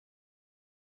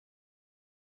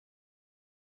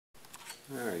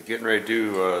Alright, getting ready to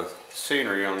do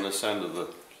scenery on this end of the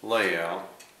layout.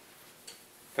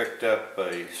 Picked up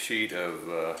a sheet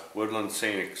of Woodland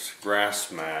Scenic's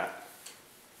grass mat.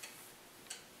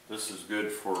 This is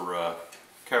good for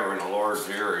covering a large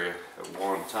area at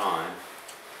one time.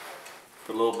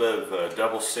 Put a little bit of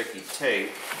double sticky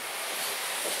tape.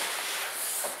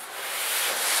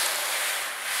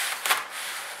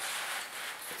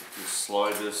 Just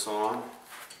slide this on.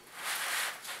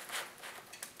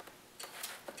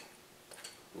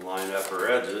 Line up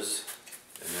our edges,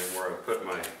 and then where I put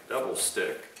my double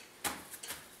stick,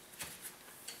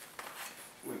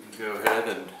 we can go ahead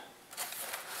and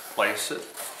place it.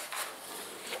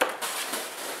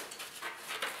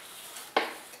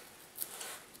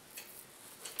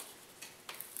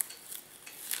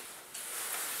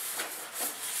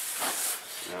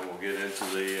 Now we'll get into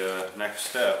the next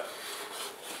step.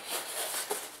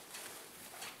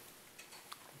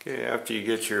 Okay, after you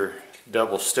get your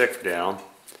double stick down,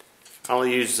 I'll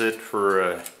use it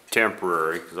for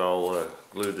temporary because I'll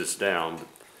glue this down. But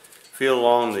feel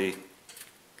along the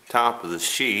top of the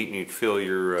sheet and you'd feel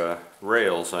your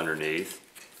rails underneath.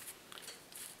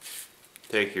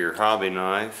 Take your hobby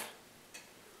knife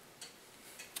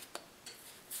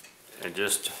and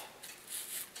just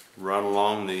run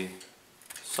along the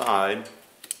side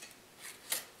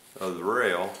of the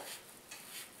rail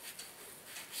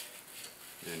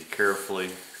and carefully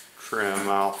trim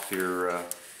off your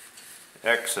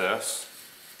excess.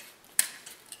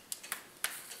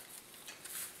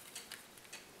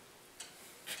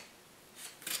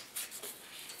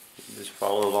 Just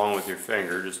follow along with your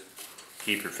finger, just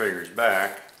keep your fingers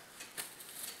back.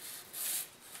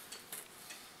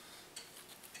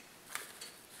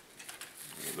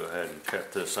 Go ahead and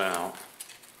cut this out.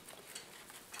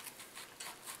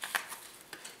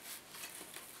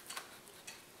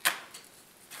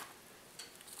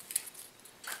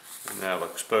 And that'll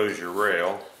expose your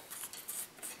rail.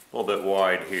 A little bit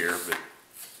wide here, but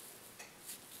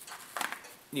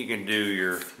you can do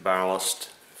your ballast,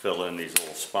 fill in these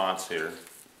little spots here.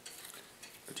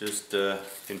 But just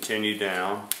continue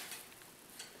down,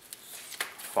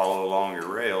 follow along your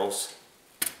rails,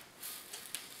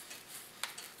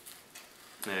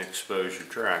 and expose your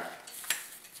track.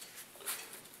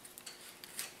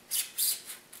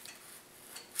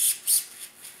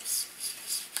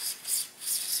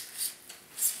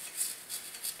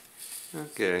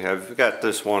 Okay, I've got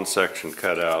this one section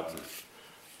cut out.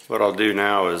 What I'll do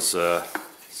now is,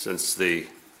 since the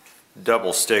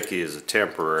double sticky is a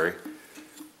temporary,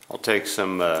 I'll take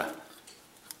some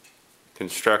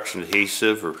construction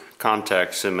adhesive or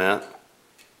contact cement,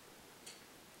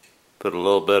 put a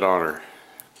little bit on our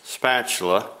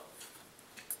spatula,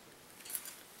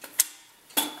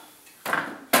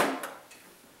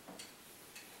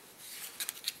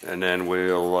 and then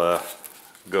we'll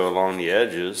go along the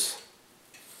edges.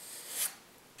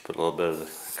 Put a little bit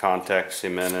of contact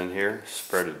cement in here,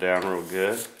 spread it down real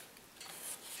good.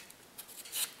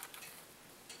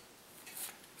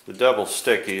 The double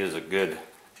sticky is a good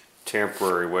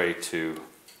temporary way to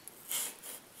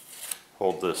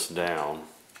hold this down.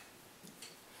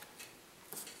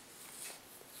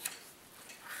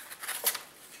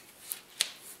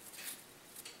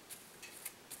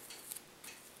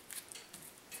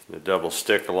 The double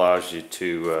stick allows you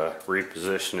to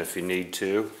reposition if you need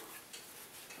to.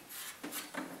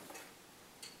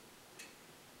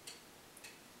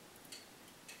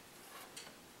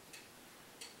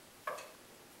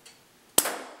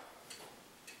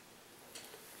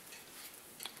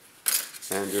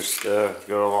 And just go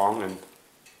along and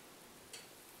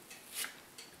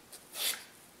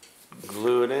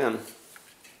glue it in.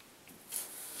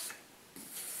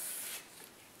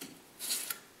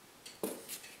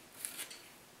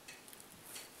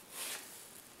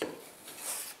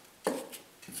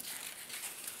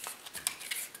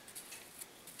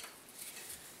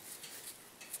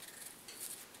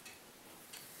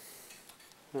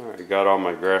 Alright, got all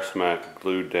my grass mat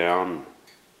glued down.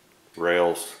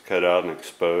 Rails cut out and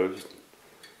exposed.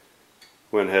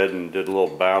 Went ahead and did a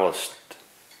little ballast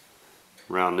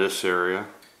around this area.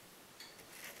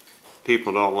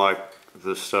 People don't like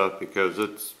this stuff because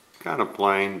it's kind of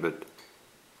plain, but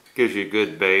gives you a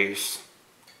good base.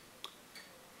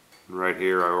 Right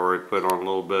here I already put on a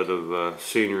little bit of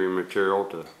scenery material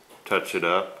to touch it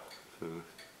up. So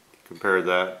compare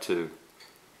that to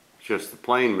just the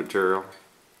plain material.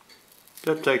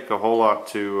 Doesn't take a whole lot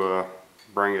to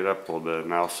bring it up a little bit,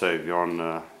 and I'll save you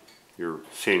on your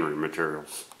scenery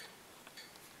materials.